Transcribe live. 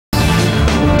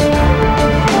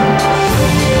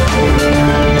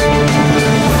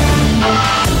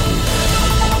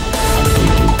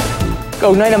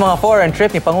Kaugnay ng mga foreign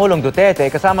trip ni Pangulong Duterte,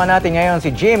 kasama natin ngayon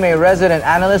si GMA Resident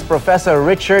Analyst Professor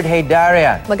Richard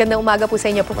Heydarian. Magandang umaga po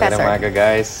sa inyo, Professor. Magandang umaga,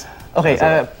 guys. Okay,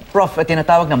 Prof,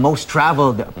 tinatawag na most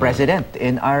traveled president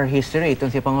in our history,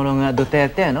 itong si Pangulong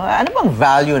Duterte. No? Ano bang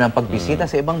value ng pagbisita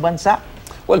sa ibang bansa?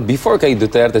 Well, before kay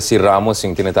Duterte, si Ramos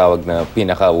yung tinatawag na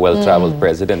pinaka-well-traveled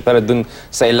president. Pero dun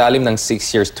sa ilalim ng 6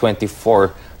 years,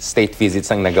 24 state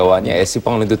visits ang nagawa niya. Si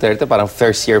Pangulong Duterte, parang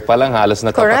first year pa lang, halos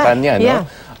natapatan niya. Yeah.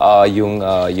 No?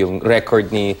 Yung record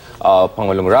ni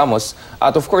Pangulong Ramos.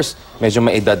 At of course, medyo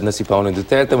may edad na si Pangulong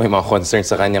Duterte, may mga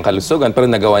concerns sa kanyang kalusugan, pero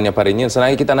nagawa niya pa rin yun. So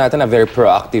nakikita natin na very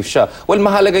proactive siya. Well,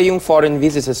 mahalaga yung foreign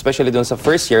visits, especially doon sa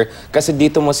first year, kasi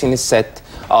dito mo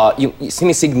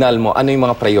sinisignal mo ano yung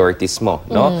mga priorities mo.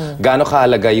 No? Gaano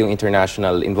kahalaga yung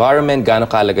international environment, gaano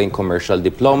kahalaga yung commercial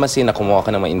diplomacy, na kumuha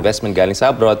ka ng mga investment galing sa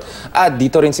abroad, at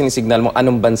dito rin sinisignal mo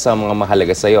anong bansa mga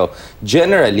mahalaga sa'yo.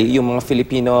 Generally, yung mga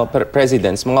Filipino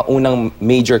presidents, mga unang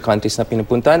major countries na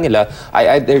pinupuntahan nila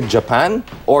ay either Japan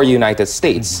or United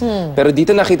States. Pero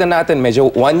dito nakita natin,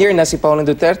 medyo 1 year na si Pangulong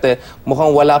Duterte,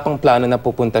 mukhang wala pang plano na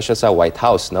pupunta siya sa White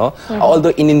House. No?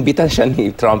 Although ininbitan siya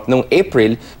ni Trump noong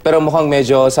April, pero mukhang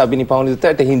medyo, sabi ni Pangulong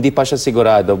Duterte, hindi pa siya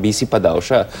sigurado, busy pa daw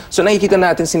siya. So nakikita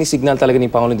natin, sinisignal talaga ni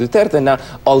Pangulong Duterte na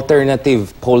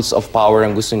alternative poles of power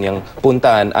ang gusto niyang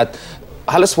puntahan. At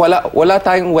halos wala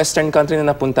tayong Western country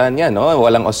na napuntahan niya, no?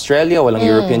 Walang Australia, walang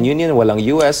European Union, walang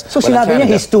US, So walang sinabi niya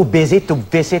Canada. he's too busy to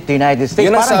visit the United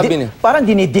States. Yun ang sabi niya. Parang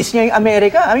dinidis niya yung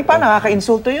Amerika. I mean, parang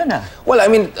nakaka-insulto yun ah. Well,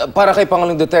 I mean, para kay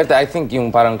Pangulong Duterte, I think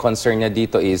yung parang concern niya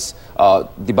dito is,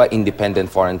 di ba, independent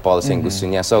foreign policy ang gusto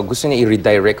niya. So gusto niya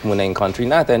i-redirect muna yung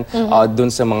country natin dun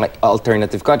sa mga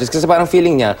alternative countries. Kasi parang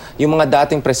feeling niya, yung mga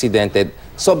dating presidente,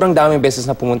 sobrang daming beses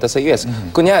na pumunta sa US.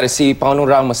 Kunyari, si Pangulong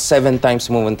Ramos 7 times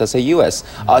pumunta sa US.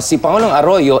 Si Pangulong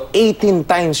Arroyo 18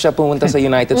 times siya pumunta sa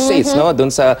United States, no? Doon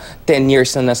sa 10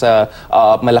 years na nasa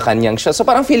Malacanang siya. So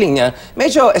parang feeling niya,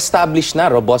 medyo established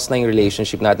na, robust na yung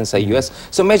relationship natin sa US.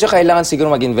 So medyo kailangan siguro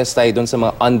mag-invest tayo doon sa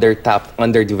mga under-tapped,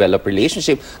 underdeveloped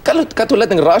relationship. Katulad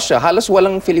ng Russia, halos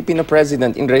walang Filipino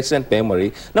president in recent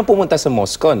memory na pumunta sa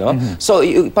Moscow, no? So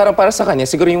parang para sa kanya,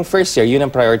 siguro yung first year, yun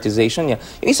ang prioritization niya.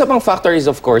 Yung isa pang factor is,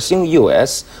 of course, yung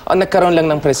US, nagkaroon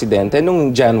lang ng presidente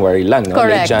nung January lang, no?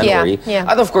 Correct, Late January. yeah.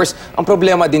 At of course, ang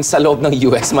problema din sa loob ng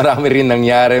US, marami rin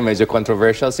nangyari, medyo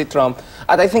controversial si Trump.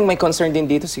 At I think may concern din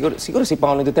dito, siguro si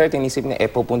Pangulong Duterte, inisip niya,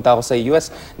 pupunta ako sa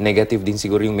US, negative din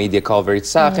siguro yung media coverage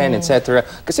sa akin, etc.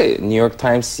 Kasi New York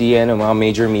Times, CNN, mga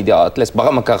major media outlets,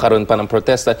 baka magkakaroon pa ng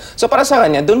protesta. So para sa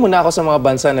kanya, doon muna ako sa mga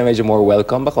bansa na medyo more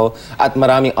welcome ako at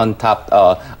maraming untapped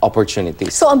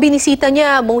opportunities. So ang binisita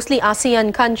niya, mostly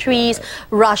ASEAN countries,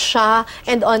 Russia,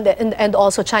 and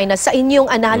also China. Sa inyong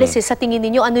analysis, sa tingin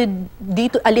ninyo,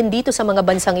 alin dito sa mga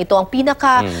bansang ito ang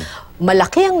pinaka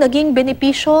malaki ang naging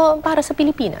benepisyo para sa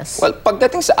Pilipinas? Well,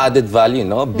 pagdating sa added value,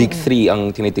 no, big three ang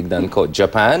tinitignan ko.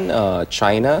 Japan,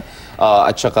 China,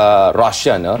 at saka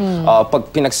Russia, no?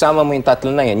 Pag pinagsama mo yung tatlo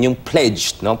na yan, yung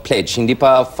pledged, no? Pledge, hindi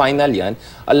pa final yan,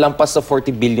 lampas sa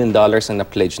 $40 billion ang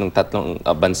na-pledge ng tatlong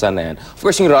bansa na yan. Of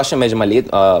course, yung Russia medyo maliit,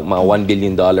 mga $1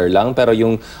 billion lang, pero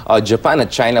yung Japan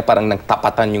at China parang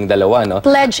nagtapatan yung dalawa, no?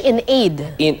 Pledge in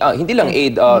aid? Hindi lang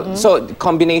aid. So,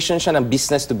 combination siya ng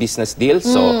business-to-business deal.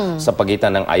 So, sa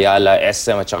pagitan ng Ayala,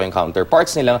 SM, at saka yung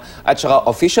counterparts nila, at saka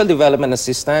official development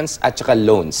assistance, at saka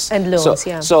loans. And loans,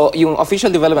 yeah. So, yung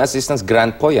official development assistance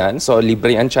grant po yan. So,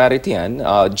 libre yan, charity yan.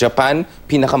 Japan,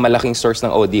 pinakamalaking source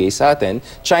ng ODA sa atin.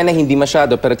 China, hindi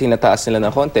masyado, pero tinataas nila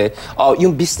ng konti.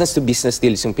 Yung business-to-business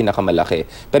deals yung pinakamalaki.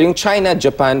 Pero yung China,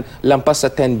 Japan, lampas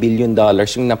sa $10 billion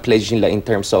yung na-pledge nila in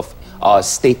terms of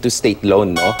state-to-state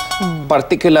loan, no?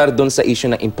 Particular doon sa issue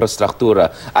ng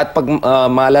infrastruktura. At pag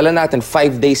maalala natin,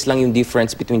 5 days lang yung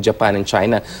difference between Japan and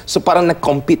China. So parang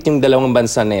nag-compete yung dalawang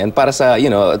bansa na yan para sa,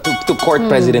 to court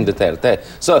President Duterte.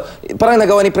 So parang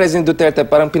nagawa ni President Duterte,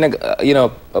 parang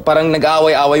parang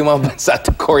nag-aaway-aaway yung mga bansa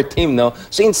to court him, no?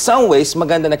 So in some ways,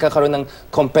 maganda nagkakaroon ng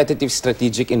competitive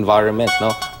strategic environment, no?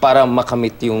 Para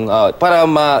makamit yung, para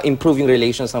ma-improve yung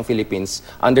relations ng Philippines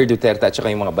under Duterte at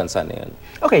saka yung mga bansa na yan.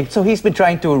 Okay, so he's been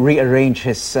trying to rearrange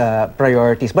his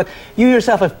priorities. But you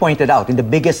yourself have pointed out, in the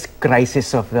biggest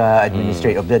crisis of the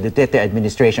Duterte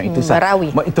administration,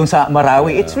 itong sa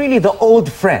Marawi, it's really the old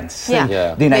friends.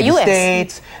 Yeah. The United US.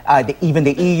 States, even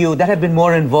the EU, that have been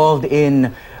more involved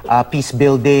in peace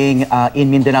building in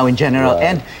Mindanao in general.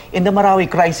 And in the Marawi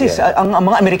crisis, ang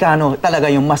mga Amerikano talaga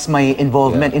yung mas may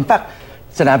involvement. In fact,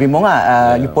 sinabi mo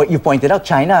nga, you pointed out,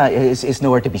 China is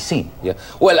nowhere to be seen. Yeah.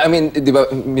 Well, I mean, di ba,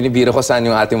 binibiro ko saan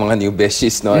yung ating mga new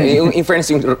besties, no? In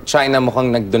fairness, yung China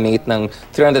mukhang nag-donate ng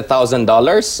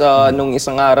 $300,000 nung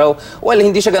isang araw. Well,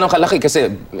 hindi siya ganun kalaki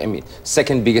kasi, I mean,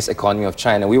 second biggest economy of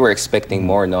China. We were expecting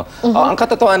more, no? Ang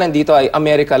katotohanan dito ay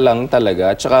Amerika lang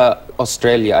talaga, tsaka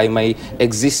Australia ay may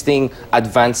existing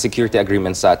advanced security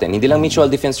agreement sa atin. Hindi lang mutual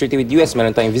defense treaty with US, meron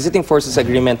tayong visiting forces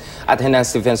agreement at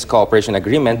enhanced defense cooperation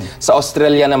agreement. Sa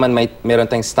Australia naman meron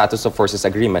tayong status of forces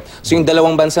agreement. So yung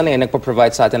dalawang bansa na yun,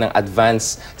 nagpo-provide sa atin ng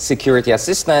advanced security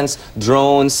assistance,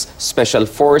 drones, special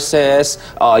forces,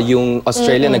 yung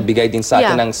Australia nagbigay din sa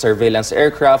atin ng surveillance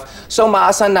aircraft. So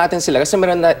maasahan natin sila kasi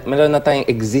meron na tayong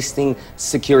existing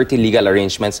security legal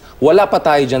arrangements. Wala pa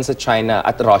tayo dyan sa China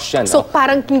at Russia. No? So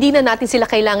parang hindi na natin sila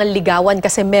kailangan ligawan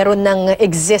kasi meron ng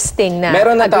existing na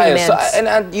meron na agreements. tayo. So,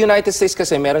 and United States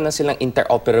kasi meron na silang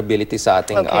interoperability sa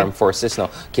ating armed forces.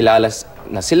 No? Kilala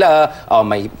na sila,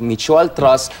 may mutual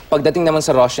trust. Pagdating naman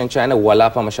sa Russia and China, wala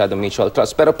pa masyadong mutual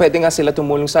trust. Pero pwede nga sila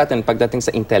tumulong sa atin pagdating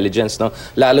sa intelligence. No?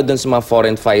 Lalo dun sa mga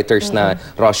foreign fighters na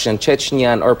Russian,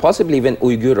 Chechenian, or possibly even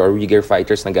Uyghur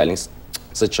fighters na galing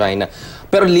sa China.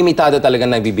 Pero limitado talaga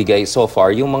na bibigay so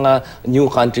far yung mga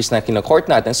new countries na kina-court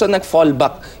natin. So nag-fall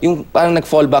back, yung parang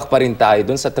nag-fall back pa rin tayo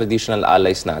dun sa traditional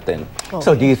allies natin.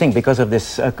 So do you think because of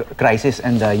this crisis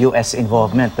and the US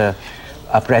involvement,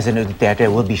 President Duterte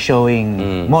will be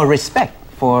showing more respect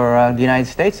for the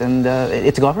United States and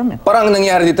its government? Parang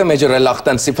nangyari dito, medyo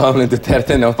reluctant si Paolo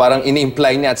Duterte, no? Parang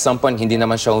ini-imply niya at some point, hindi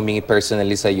naman siya humingi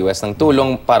personally sa US ng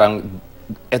tulong, parang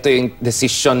ito yung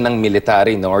decision ng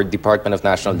military, no, or Department of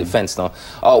National Defense, no.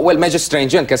 Well, medyo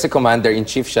strange yun kasi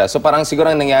commander-in-chief siya. So parang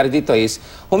siguro ang nangyari dito is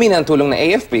humingi ng tulong ng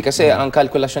AFP kasi ang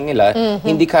kalkulasyon nila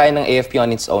hindi kaya ng AFP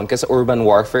on its own kasi urban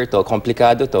warfare to,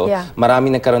 komplikado to.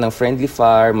 Marami nagkaroon ng friendly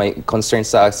fire, may concern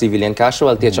sa civilian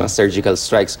casualty at saka surgical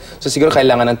strikes. So siguro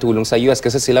kailangan ng tulong sa US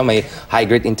kasi sila may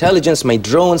high-grade intelligence, may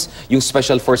drones, yung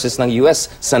special forces ng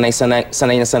US sanay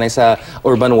sa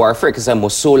urban warfare kasi sa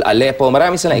Mosul, Aleppo,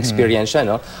 marami silang experience siya,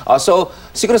 no. So,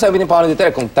 siguro sabi ni Paolo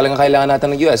Duterte, kung talagang kailangan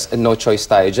natin ng US, no choice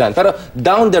tayo dyan. Pero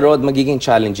down the road, magiging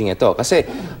challenging ito. Kasi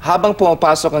habang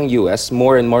pumapasok ang US,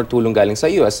 more and more tulong galing sa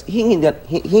US,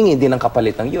 hingi din ang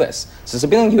kapalit ng US. So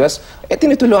sabihin ng US,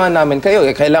 tinutulungan namin kayo.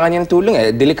 Kailangan niya ng tulong.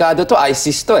 Delikado to,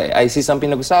 ISIS to. ISIS ang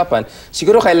pinag-usapan.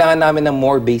 Siguro kailangan namin ng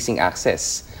more basing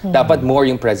access. Dapat more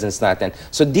yung presence natin.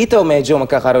 So dito medyo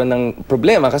magkakaroon ng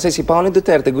problema kasi si Paolo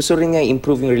Duterte gusto rin niya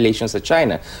i-improve yung relations sa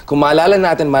China. Kung maalala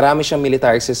natin, marami siyang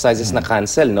military exercises na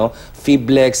cancel, no?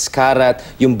 Fiblex, Karat,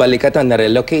 yung Balikatan na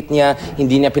relocate niya,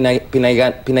 hindi niya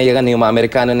pinayagan na yung mga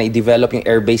Amerikano na i-develop yung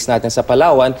airbase natin sa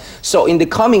Palawan. So in the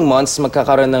coming months,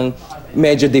 magkakaroon ng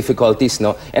medyo difficulties,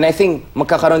 no? And I think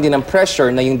magkakaroon din ng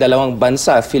pressure na yung dalawang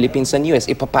bansa, Philippines and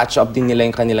US, ipapatch up din nila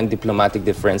yung kanilang diplomatic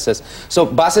differences. So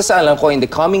base sa alam ko, in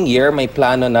the coming year, may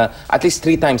plano na at least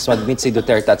 3 times mag-meet si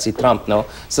Duterte at si Trump, no?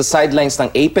 Sa sidelines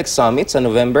ng APEC Summit sa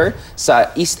November, sa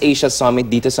East Asia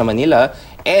Summit dito sa Manila,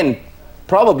 and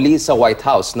probably sa White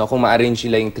House, no, kung ma-arrange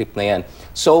nila yung trip na yan.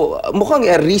 So, mukhang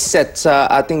reset sa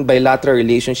ating bilateral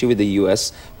relationship with the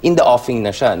US, in the offing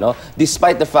na siya, no?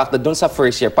 Despite the fact that dun sa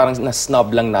first year, parang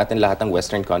na-snob lang natin lahat ng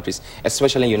Western countries,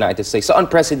 especially the United States. So,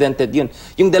 unprecedented yun.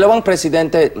 Yung dalawang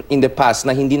presidente in the past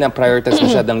na hindi na-prioritize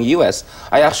masyadong US,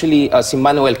 ay actually si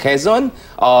Manuel Quezon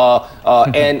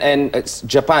and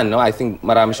Japan, no? I think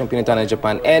marami siyang pinuntahan ng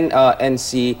Japan. And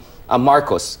si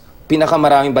Marcos.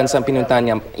 Pinakamaraming bansang pinuntahan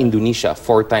niya, Indonesia,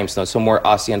 4 times, no? So more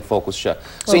ASEAN-focused siya.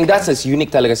 So in that sense,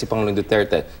 unique talaga si Pangulong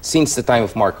Duterte since the time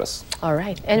of Marcos. All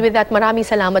right. And with that, maraming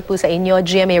salamat po sa inyo,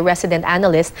 GMA Resident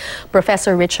Analyst,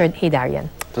 Professor Richard Hidarian.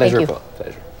 Pleasure Thank you. po.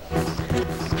 Pleasure.